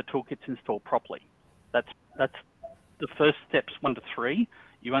verify the toolkit's installed properly. That's the first steps 1 to 3.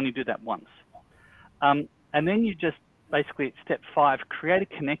 You only do that once. And then you just basically at step 5, create a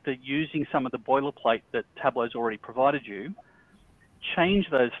connector using some of the boilerplate that Tableau's already provided you, change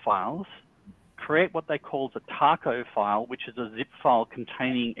those files, create what they call a taco file, which is a zip file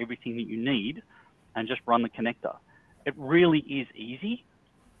containing everything that you need, and just run the connector. It really is easy,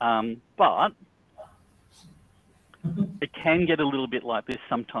 but it can get a little bit like this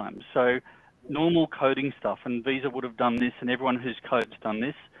sometimes. So normal coding stuff, and Visa would have done this, and everyone whose code's done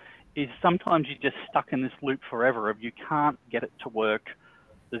this, is sometimes you're just stuck in this loop forever of you can't get it to work.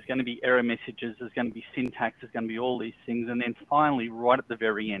 There's going to be error messages, there's going to be syntax, there's going to be all these things, and then finally, right at the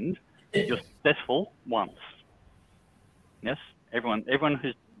very end, you're successful once. Yes, everyone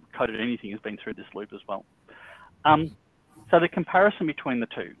who's coded anything has been through this loop as well. So the comparison between the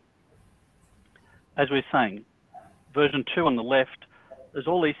two, as we're saying, version 2 on the left, there's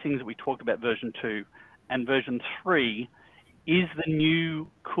all these things that we talked about version 2, and version 3 is the new,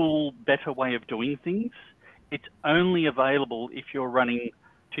 cool, better way of doing things. It's only available if you're running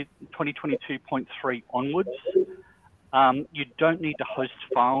to 2022.3 onwards. You don't need to host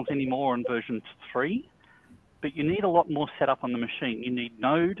files anymore on version 3, but you need a lot more setup on the machine. You need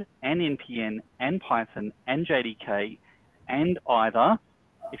Node and NPN and Python and JDK and either,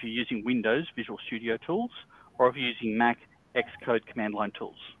 if you're using Windows, Visual Studio tools, or if you're using Mac, Xcode command line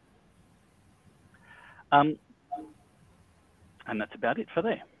tools. And that's about it for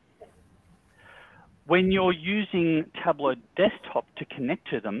there. When you're using Tableau Desktop to connect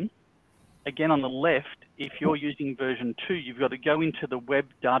to them, again on the left, if you're using version 2, you've got to go into the Web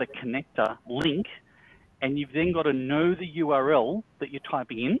Data Connector link, and you've then got to know the URL that you're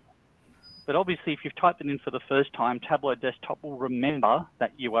typing in. But obviously, if you've typed it in for the first time, Tableau Desktop will remember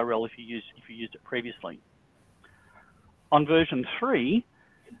that URL if you used it previously. On version 3,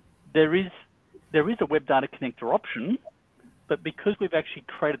 there is a Web Data Connector option, but because we've actually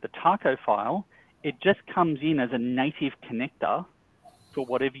created the taco file, it just comes in as a native connector for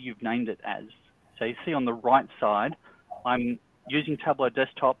whatever you've named it as. So you see on the right side, I'm using Tableau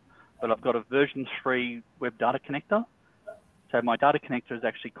Desktop, but I've got a version 3 Web Data Connector. So my data connector is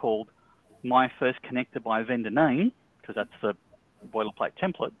actually called My First Connector by vendor name, because that's the boilerplate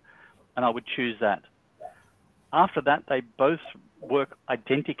template, and I would choose that. After that, they both work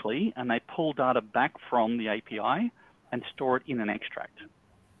identically, and they pull data back from the API and store it in an extract.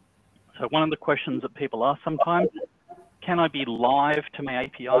 So one of the questions that people ask sometimes, can I be live to my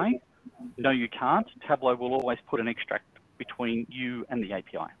API? No, you can't. Tableau will always put an extract between you and the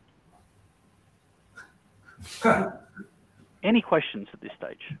API. Any questions at this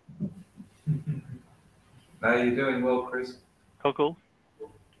stage? No, you're doing well, Chris. Cool.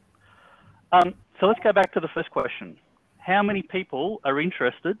 So let's go back to the first question. How many people are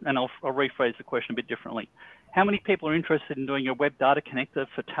interested, and I'll rephrase the question a bit differently. How many people are interested in doing a web data connector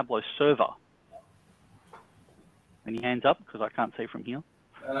for Tableau Server? Any hands up? Because I can't see from here.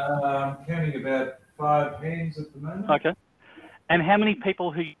 I'm counting about 5 hands at the moment. Okay. And how many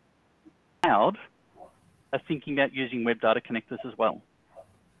people who use cloud are thinking about using web data connectors as well?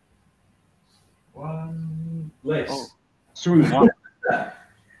 One less. Oh. Soon. One.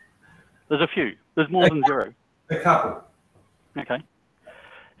 There's a few. There's more than 0. A couple. Okay.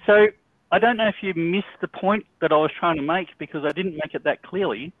 So I don't know if you missed the point that I was trying to make because I didn't make it that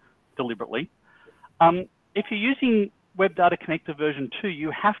clearly, deliberately. If you're using Web Data Connector version 2,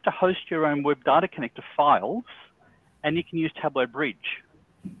 you have to host your own Web Data Connector files, and you can use Tableau Bridge.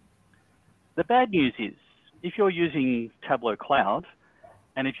 The bad news is, if you're using Tableau Cloud,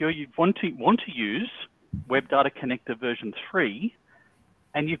 and if you want to use Web Data Connector version 3,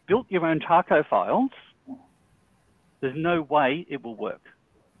 and you've built your own Taco files, there's no way it will work.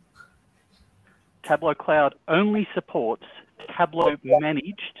 Tableau Cloud only supports Tableau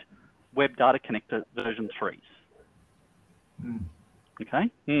managed Web Data Connector version 3s. Okay?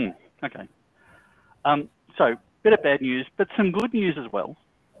 Okay. So, bit of bad news, but some good news as well,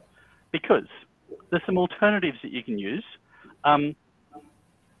 because there's some alternatives that you can use. And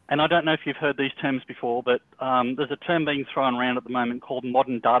I don't know if you've heard these terms before, but there's a term being thrown around at the moment called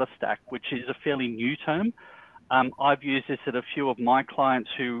modern data stack, which is a fairly new term. I've used this at a few of my clients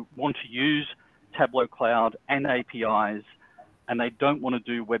who want to use Tableau Cloud and APIs, and they don't want to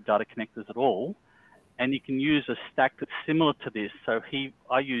do web data connectors at all. And you can use a stack that's similar to this. So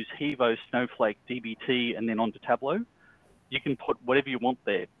I use Hevo, Snowflake, DBT, and then onto Tableau. You can put whatever you want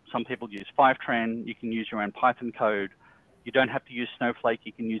there. Some people use Fivetran. You can use your own Python code. You don't have to use Snowflake.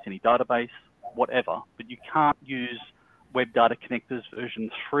 You can use any database, whatever. But you can't use Web Data Connectors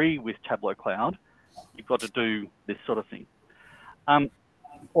version 3 with Tableau Cloud. You've got to do this sort of thing.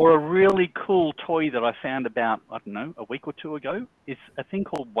 Or a really cool toy that I found about, I don't know, a week or 2 ago is a thing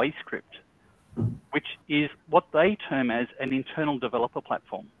called WaveScript, which is what they term as an internal developer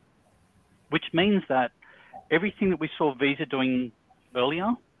platform, which means that everything that we saw Visa doing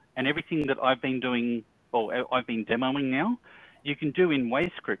earlier and everything that I've been doing, or I've been demoing now, you can do in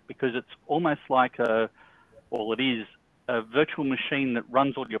WaveScript because it's almost like it is a virtual machine that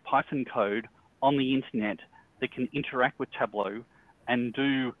runs all your Python code on the internet that can interact with Tableau and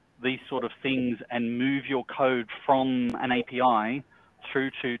do these sort of things and move your code from an API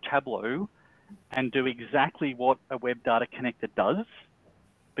through to Tableau and do exactly what a web data connector does,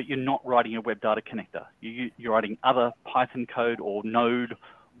 but you're not writing a web data connector. You're writing other Python code or Node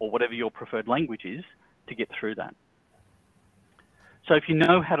or whatever your preferred language is to get through that. So if you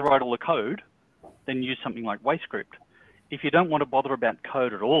know how to write all the code, then use something like WaveScript. If you don't want to bother about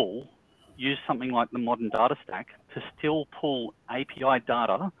code at all, use something like the modern data stack to still pull API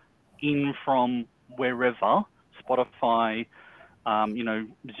data in from wherever, Spotify,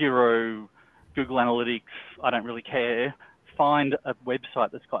 Xero, Google Analytics, I don't really care. Find a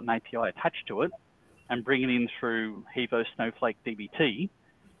website that's got an API attached to it and bring it in through Hevo, Snowflake, DBT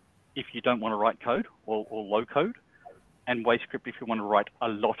if you don't want to write code or low code, and WaveScript if you want to write a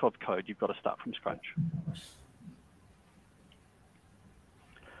lot of code. You've got to start from scratch.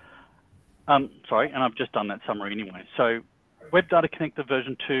 Sorry, and I've just done that summary anyway. So Web Data Connector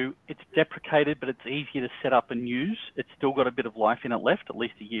version 2, it's deprecated, but it's easier to set up and use. It's still got a bit of life in it left, at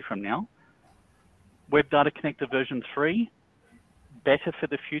least a year from now. Web Data Connector version 3, better for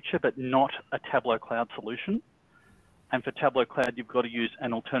the future, but not a Tableau Cloud solution. And for Tableau Cloud, you've got to use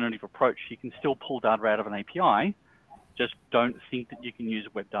an alternative approach. You can still pull data out of an API, just don't think that you can use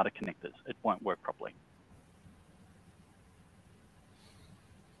web data connectors. It won't work properly.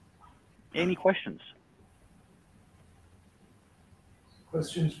 Any questions?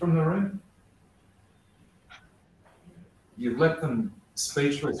 Questions from the room? You've left them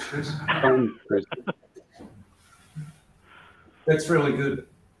speechless, Chris. That's really good.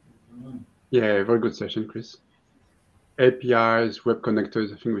 Yeah, very good session, Chris. APIs, web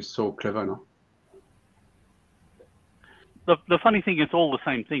connectors, I think we're so clever now. The funny thing is all the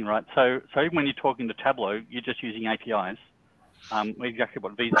same thing, right? So even when you're talking to Tableau, you're just using APIs, exactly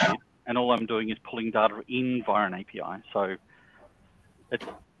what Visa did, and all I'm doing is pulling data in via an API. So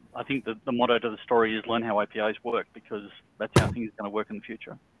I think the motto to the story is learn how APIs work, because that's how things are going to work in the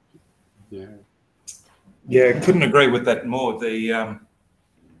future. Yeah. Yeah, couldn't agree with that more. The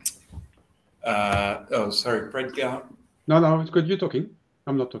oh, sorry, Fred, go. No, it's good. You're talking.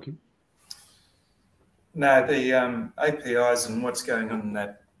 I'm not talking. No, the APIs and what's going on in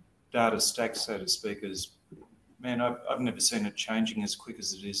that data stack, so to speak, is man, I've never seen it changing as quick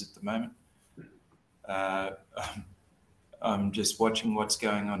as it is at the moment. I'm just watching what's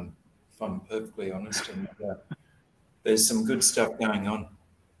going on, if I'm perfectly honest, and there's some good stuff going on.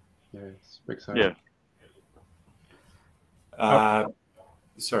 Yeah, it's exciting. Yeah.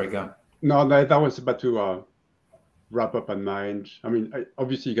 Sorry, go on. No, that was about to wrap up on my end. I mean,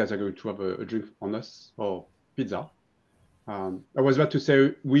 obviously you guys are going to have a drink on us or pizza. I was about to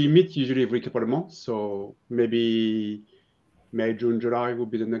say we meet usually every couple of months, so maybe May, June, July will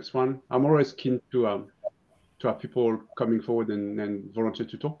be the next one. I'm always keen to have people coming forward and volunteer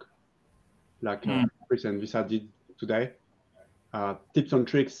to talk, like Chris and Visa did today. Tips and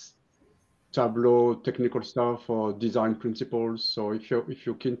tricks, Tableau technical stuff, or design principles. So if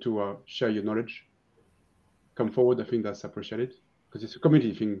you're keen to share your knowledge, come forward. I think that's appreciated because it's a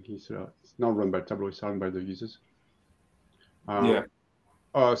community thing. It's not run by Tableau; it's run by the users.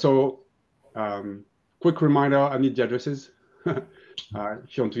 Quick reminder: I need the addresses if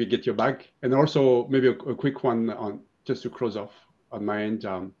you want to get your bag, and also maybe a quick one on just to close off on my end.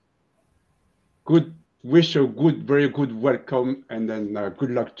 Wish a very good welcome, and then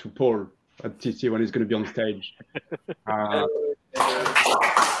good luck to Paul at TC when he's going to be on stage.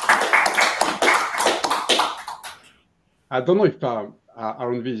 I don't know if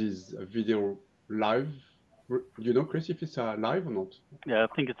Aaron Viz is video live. Do you know, Chris, if it's live or not? Yeah, I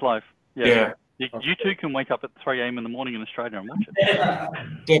think it's live. Yeah. You two can wake up at 3 a.m. in the morning in Australia and watch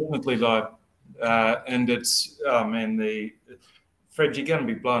it. Definitely live. And it's, oh man, Fred, you're going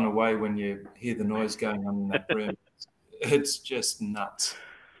to be blown away when you hear the noise going on in that room. It's just nuts.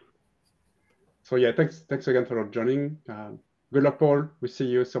 So yeah, thanks again for joining. Good luck, Paul. We'll see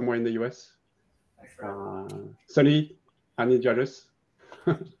you somewhere in the US. Sunny, I need your address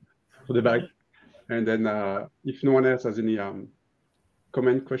for the bag. And then if no one else has any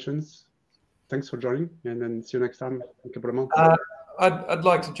comment, questions, thanks for joining. And then see you next time in a couple of months. I'd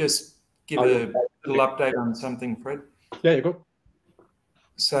like to just give a little update on something, Fred. Yeah, you go.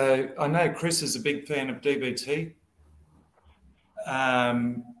 So I know Chris is a big fan of DBT.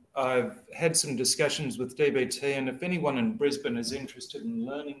 I've had some discussions with DBT, and if anyone in Brisbane is interested in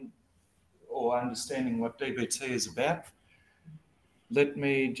learning or understanding what DBT is about, let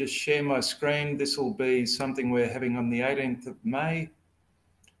me just share my screen. This will be something we're having on the 18th of May.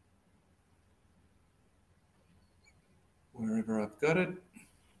 Wherever I've got it.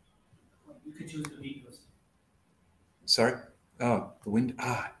 You could choose the videos. Sorry? Oh, the window.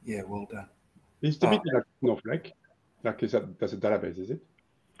 Ah, yeah, well done. Is DBT like Snowflake? Like that's a database, is it?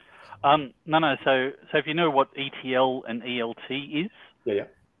 No. So if you know what ETL and ELT is, yeah.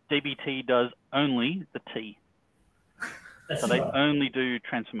 DBT does only the T. So they only do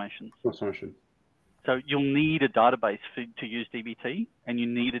transformations. Transformation. So you'll need a database to use DBT, and you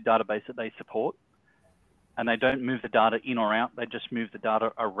need a database that they support. And they don't move the data in or out; they just move the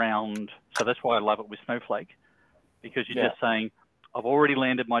data around. So that's why I love it with Snowflake, because you're just saying, "I've already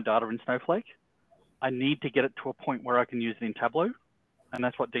landed my data in Snowflake. I need to get it to a point where I can use it in Tableau," and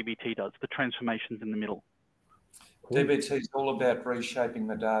that's what DBT does. The transformations in the middle. DBT is all about reshaping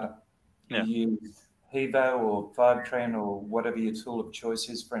the data. You use Hivo or Fivetran or whatever your tool of choice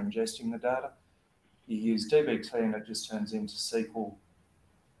is for ingesting the data. You use DBT and it just turns into SQL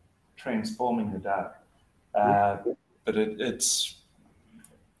transforming the data. But it's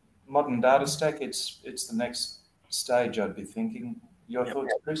modern data stack. It's the next stage, I'd be thinking. Your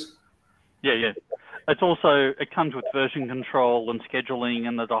thoughts, Chris? Yeah. It's also, it comes with version control and scheduling,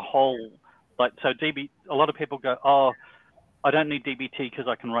 and there's a whole, so a lot of people go, oh, I don't need DBT because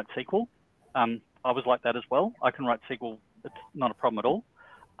I can write SQL. I was like that as well. I can write SQL. It's not a problem at all.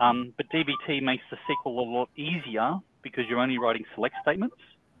 But DBT makes the SQL a lot easier because you're only writing select statements,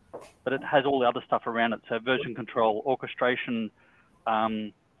 but it has all the other stuff around it. So version control, orchestration,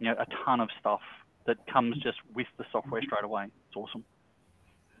 a ton of stuff that comes just with the software straight away. It's awesome.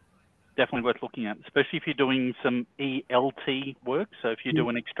 Definitely worth looking at, especially if you're doing some ELT work. So if you do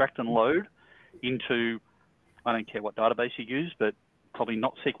an extract and load into, I don't care what database you use, but probably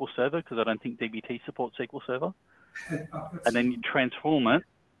not SQL Server, because I don't think DBT supports SQL Server. And then you transform it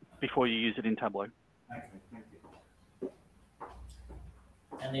before you use it in Tableau. Okay, thank you.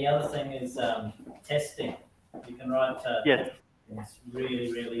 And the other thing is testing. You can write yes. testings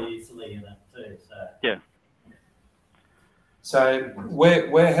really, really easily in it too. So yeah. So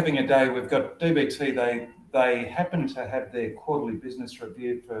we're having a day. We've got DBT. They happen to have their quarterly business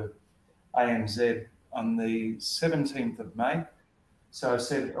review for ANZ on the 17th of May. So I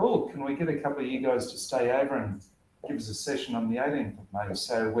said, oh, can we get a couple of you guys to stay over and give us a session on the 18th of May?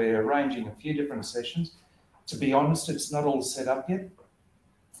 So we're arranging a few different sessions. To be honest, it's not all set up yet.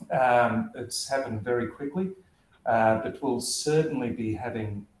 It's happened very quickly. but we'll certainly be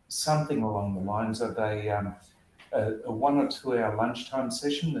having something along the lines of a 1 or 2 hour lunchtime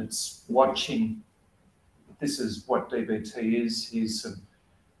session that's watching. This is what DBT is. Here's some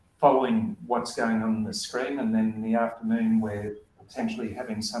following what's going on the screen, and then in the afternoon we're potentially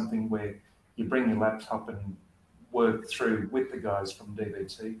having something where you bring your laptop and work through with the guys from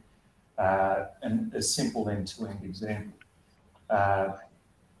DBT and a simple end-to-end example.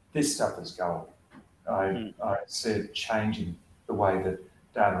 This stuff is gold. I see it changing the way that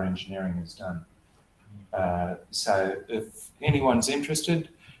data engineering is done. So if anyone's interested,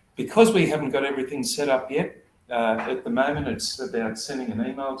 because we haven't got everything set up yet, at the moment it's about sending an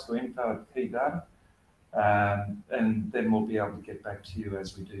email to info@keyData, and then we'll be able to get back to you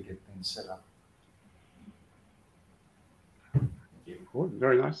as we do get things set up. Cool.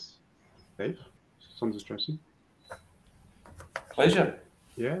 Very nice. Dave, sounds interesting. Pleasure.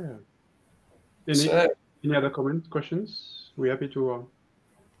 Yeah. So, Any other comments, questions? We're happy to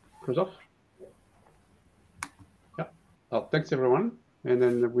close off. Yeah. Well, thanks everyone, and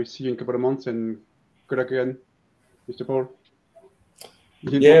then we'll see you in a couple of months. And good luck again, Mr. Paul.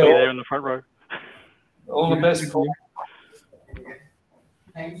 Yeah, there in the front row. All the best, Paul.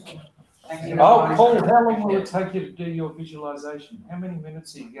 Thanks. Oh, Paul, how long will it take you to do your visualization? How many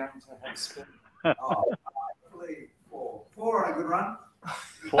minutes are you going to have spent? Probably four on a good run.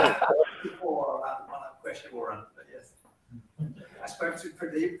 Four on a questionable run, but yes. I spoke to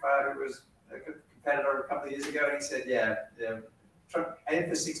Pradeep, who was a competitor a couple of years ago, and he said, yeah, aim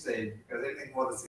for 16, because anything more than 16